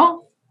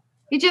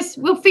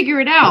 we'll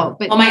figure it out.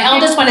 But my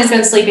eldest one has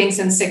been sleeping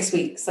since 6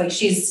 weeks. Like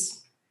she's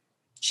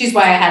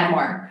why I had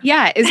more.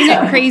 Yeah. Isn't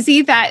it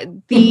crazy that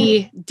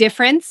the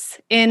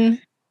difference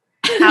in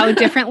how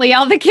differently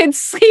all the kids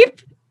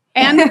sleep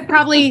and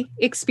probably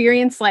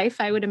experience life,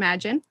 I would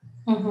imagine.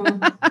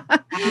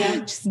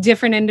 Just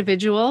different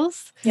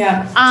individuals.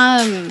 Yeah.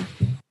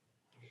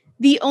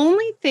 The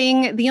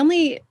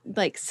only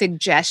like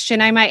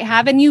suggestion I might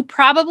have, and you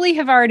probably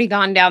have already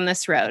gone down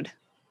this road,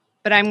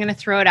 but I'm going to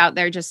throw it out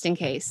there just in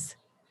case.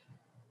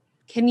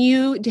 Have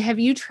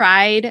you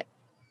tried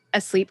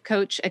a sleep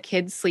coach, a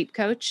kid's sleep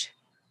coach?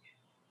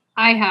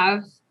 I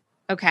have.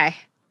 Okay.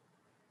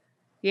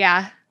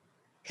 Yeah.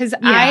 Because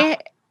Yeah.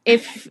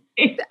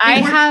 I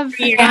have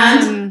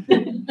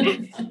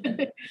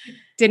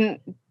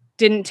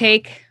didn't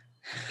take.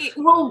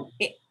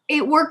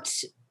 It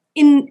worked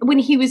when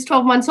he was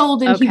 12 months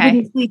old and he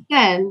wouldn't sleep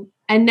then,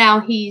 and now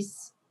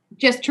he's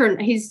just turned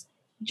 3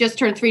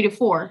 to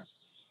 4,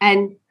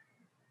 and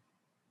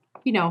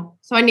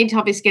so I need to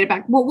help you get it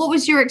back. Well, what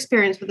was your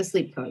experience with a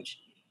sleep coach?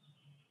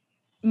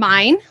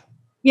 Mine?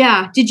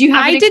 Yeah. Did you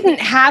have? I didn't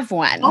have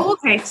one. Oh,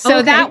 okay.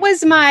 So that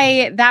was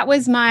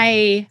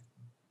my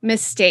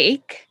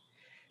mistake,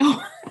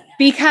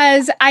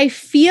 because I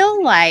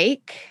feel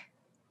like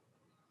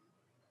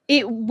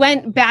it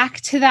went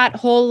back to that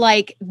whole,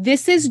 like,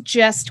 this is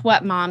just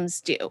what moms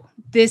do.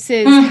 This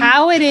is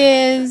how it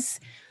is.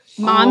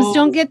 Moms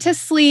don't get to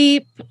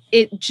sleep.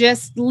 It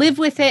just live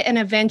with it and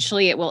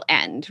eventually it will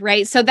end.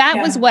 Right. So that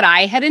was what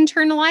I had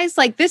internalized.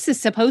 Like, this is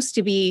supposed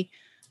to be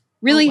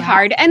really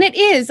hard. And it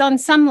is on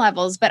some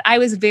levels, but I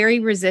was very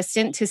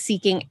resistant to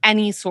seeking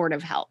any sort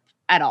of help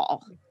at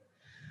all.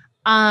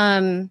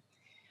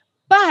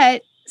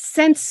 But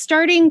since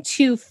starting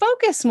to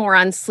focus more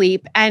on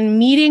sleep and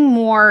meeting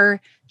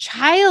more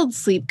child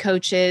sleep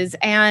coaches,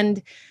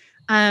 and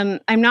I'm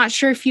not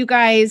sure if you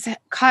guys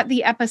caught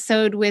the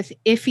episode with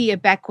Ife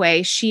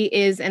Ibekwe. She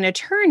is an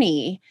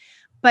attorney,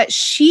 but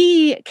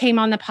she came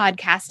on the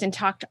podcast and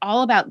talked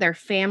all about their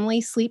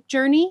family sleep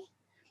journey.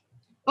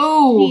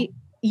 Oh,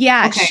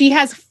 She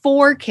has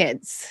 4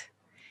 kids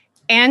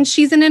and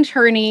she's an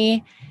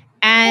attorney,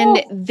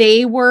 and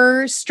they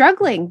were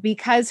struggling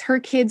because her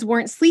kids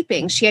weren't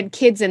sleeping. She had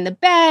kids in the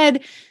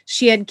bed.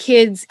 She had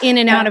kids in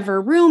and out of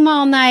her room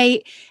all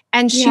night,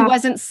 and she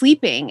wasn't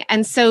sleeping.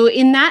 And so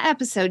in that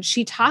episode,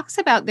 she talks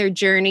about their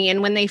journey,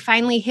 and when they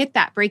finally hit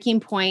that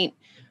breaking point,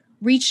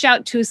 reached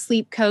out to a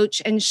sleep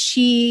coach, and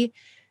she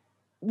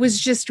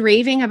was just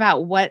raving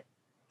about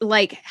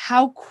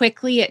how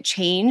quickly it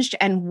changed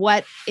and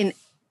what an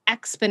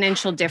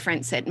exponential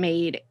difference it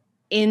made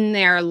in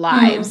their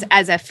lives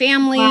as a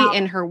family,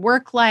 in her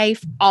work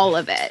life, all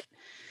of it.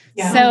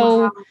 Yeah.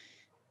 So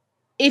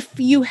if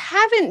you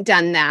haven't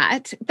done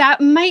that, that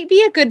might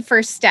be a good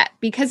first step,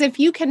 because if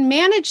you can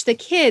manage the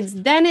kids,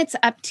 then it's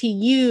up to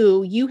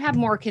you. You have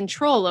more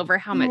control over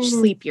how much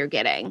sleep you're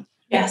getting.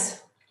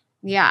 Yes.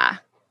 Yeah.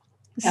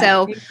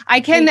 So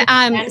I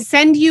can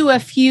send you a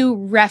few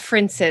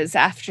references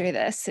after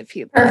this if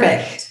you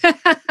perfect.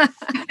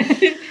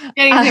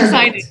 Getting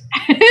excited.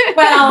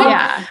 Well,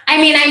 I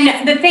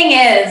mean, the thing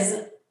is,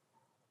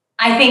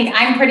 I think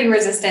I'm pretty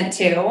resistant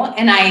too,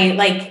 and I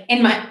like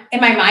in my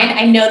mind,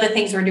 I know the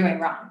things we're doing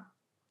wrong.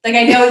 Like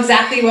I know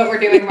exactly what we're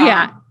doing wrong.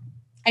 Yeah.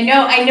 I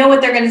know what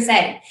they're going to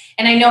say,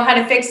 and I know how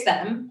to fix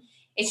them.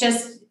 It's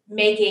just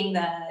making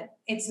the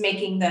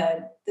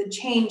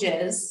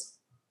changes.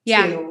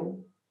 Yeah.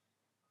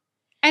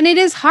 And it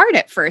is hard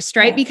at first,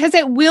 right? Yeah. Because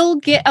it will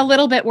get a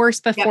little bit worse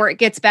before it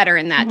gets better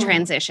in that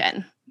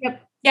transition.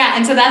 Yep. Yeah.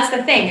 And so that's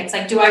the thing. It's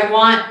like, do I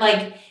want,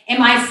 like,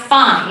 am I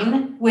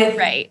fine with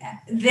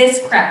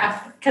this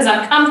craft? Because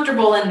I'm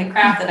comfortable in the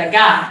craft that I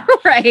got.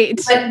 Right.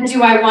 But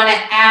do I want to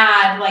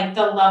add like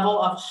the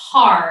level of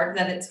hard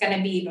that it's going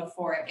to be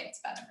before it gets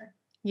better?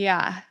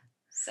 Yeah.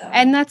 So,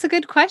 And that's a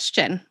good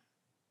question.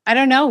 I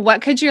don't know.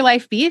 What could your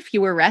life be if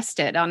you were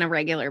rested on a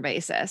regular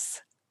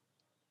basis?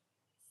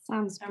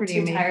 Sounds I'm pretty too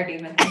amazing. tired to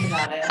even think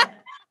about it.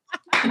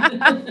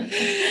 I'm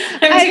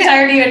too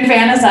tired to even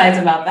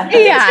fantasize about that.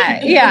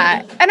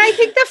 Yeah. And I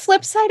think the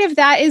flip side of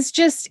that is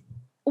just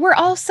we're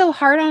all so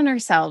hard on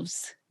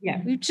ourselves.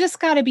 Yeah. We've just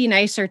got to be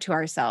nicer to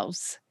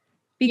ourselves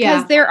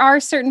because there are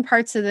certain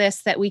parts of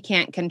this that we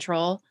can't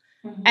control.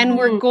 Mhm. And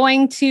we're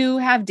going to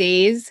have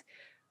days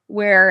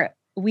where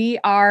we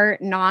are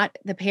not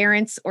the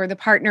parents or the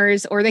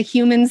partners or the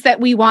humans that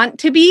we want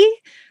to be,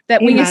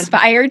 that we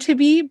aspire to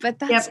be, but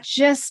that's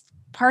just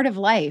part of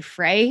life,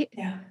 right?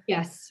 Yeah.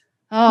 Yes.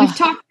 Oh, We've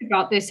talked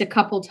about this a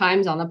couple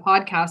times on the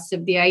podcast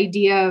of the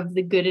idea of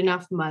the good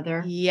enough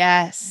mother,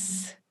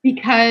 yes.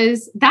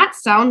 because that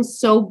sounds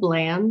so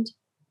bland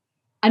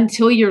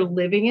until you're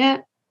living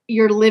it.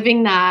 You're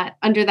living that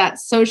under that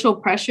social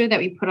pressure that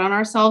we put on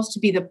ourselves to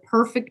be the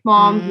perfect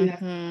mom who has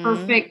Mhm.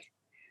 perfect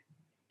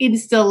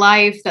Insta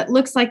life that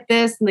looks like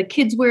this, and the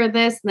kids wear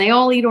this, and they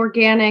all eat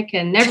organic,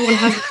 and everyone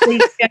has a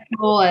sleep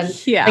schedule,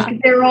 and Yeah.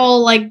 like they're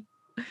all like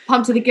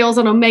pumped to the gills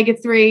on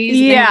omega-3s.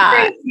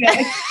 Yeah.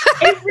 Like,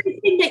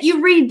 everything that you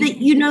read that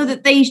you know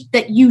that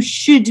that you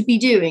should be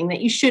doing,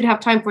 that you should have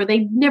time for.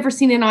 They've never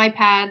seen an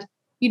iPad.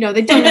 You know,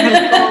 they don't know how to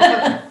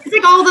scroll. It's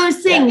like all those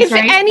things, If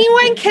right?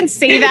 anyone can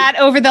say that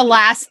over the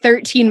last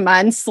 13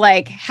 months,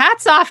 like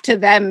hats off to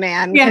them,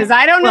 man. Because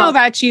I don't know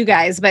about you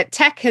guys, but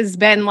tech has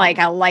been like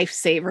a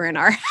lifesaver in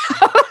our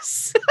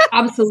house.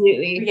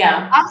 Absolutely.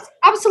 Yeah.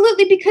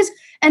 Absolutely. Because,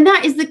 and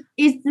that is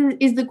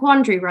the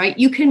quandary, right?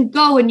 You can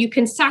go and you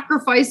can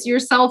sacrifice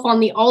yourself on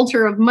the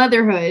altar of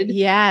motherhood.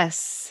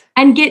 Yes.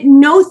 And get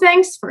no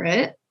thanks for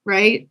it,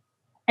 right?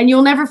 And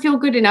you'll never feel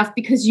good enough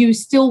because you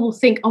still will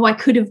think, oh, I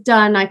could have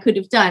done.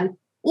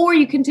 Or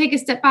you can take a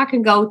step back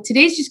and go,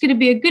 today's just going to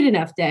be a good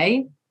enough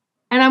day.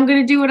 And I'm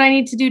going to do what I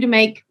need to do to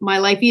make my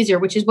life easier,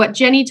 which is what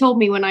Jenny told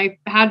me when I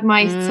had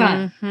my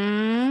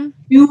son.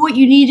 Do what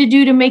you need to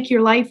do to make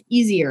your life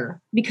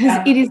easier, because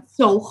it is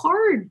so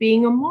hard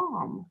being a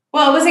mom.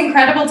 Well, it was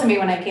incredible to me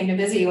when I came to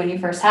visit you when you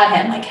first had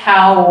him, like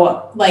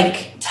how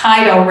like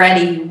tied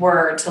already you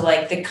were to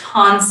like the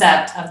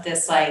concept of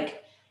this, like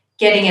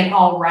getting it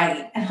all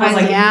right. And I was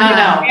like,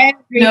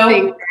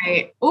 no.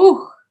 Right.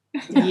 Ooh.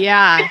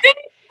 Yeah.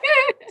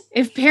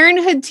 If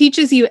parenthood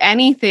teaches you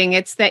anything,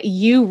 it's that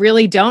you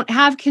really don't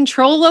have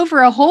control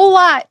over a whole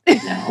lot.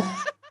 No.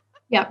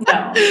 Yep.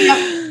 No.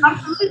 Yep.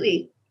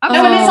 Absolutely.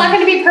 No, and it's not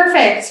going to be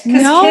perfect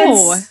because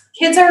No.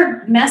 kids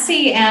are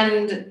messy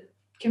and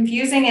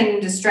confusing and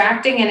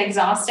distracting and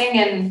exhausting,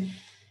 and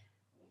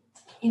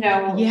you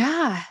know,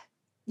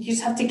 you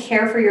just have to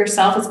care for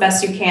yourself as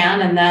best you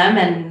can and them,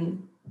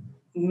 and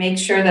make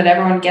sure that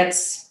everyone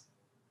gets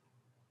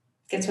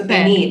what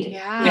they need.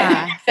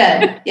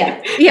 Fed.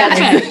 Yeah.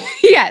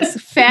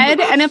 Yes. Fed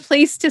and a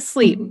place to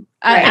sleep.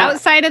 Right.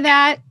 Outside of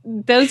that,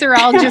 those are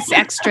all just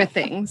extra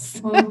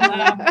things. Oh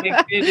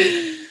my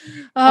goodness.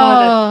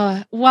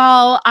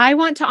 Well, I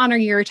want to honor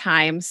your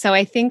time. So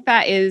I think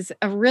that is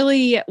a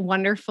really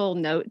wonderful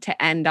note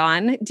to end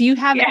on. Do you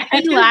have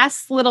any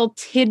last little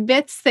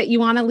tidbits that you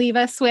want to leave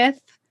us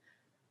with?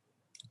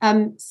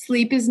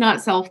 Sleep is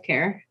not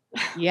self-care.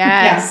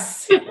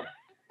 Yes.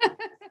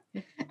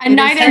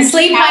 And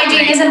sleep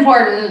hygiene is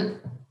important.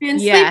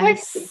 And sleep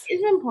hygiene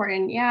is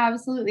important. Yeah,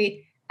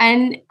 absolutely.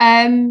 And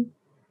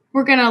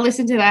we're going to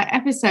listen to that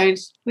episode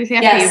with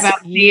Effie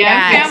about the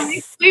family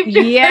sleep.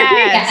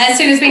 Yeah, as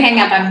soon as we hang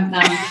up, I'm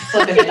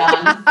flipping it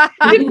on.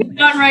 Flipping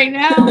it on right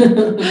now.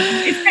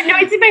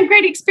 It's been a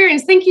great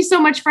experience. Thank you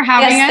so much for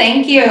having us.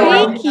 Thank you.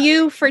 Thank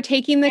you for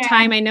taking the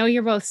time. I know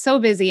you're both so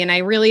busy, and I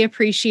really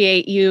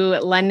appreciate you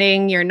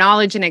lending your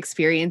knowledge and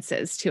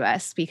experiences to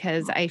us,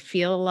 because I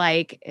feel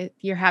like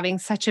you're having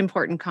such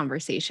important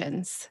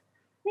conversations.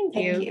 Thank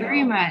you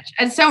very much.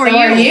 And so are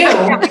you.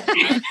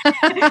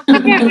 I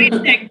can't wait to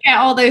get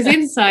all those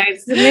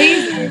insights. It's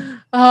amazing.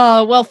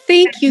 Oh, well,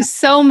 thank you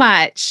so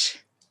much.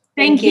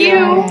 Thank you.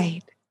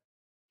 Right.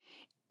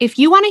 If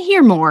you want to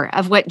hear more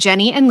of what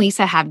Jenny and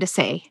Lisa have to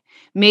say,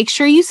 make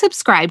sure you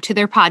subscribe to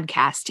their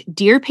podcast,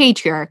 Dear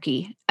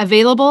Patriarchy,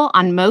 available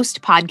on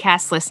most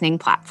podcast listening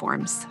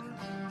platforms.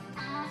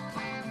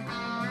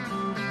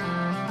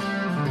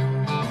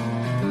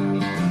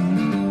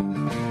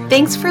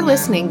 Thanks for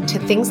listening to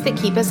Things That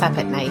Keep Us Up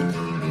at Night.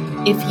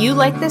 If you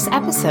like this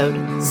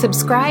episode,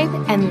 subscribe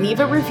and leave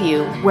a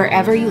review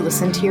wherever you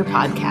listen to your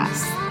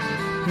podcasts.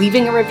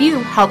 Leaving a review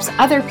helps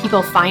other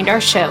people find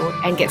our show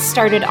and get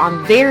started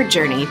on their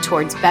journey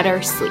towards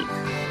better sleep.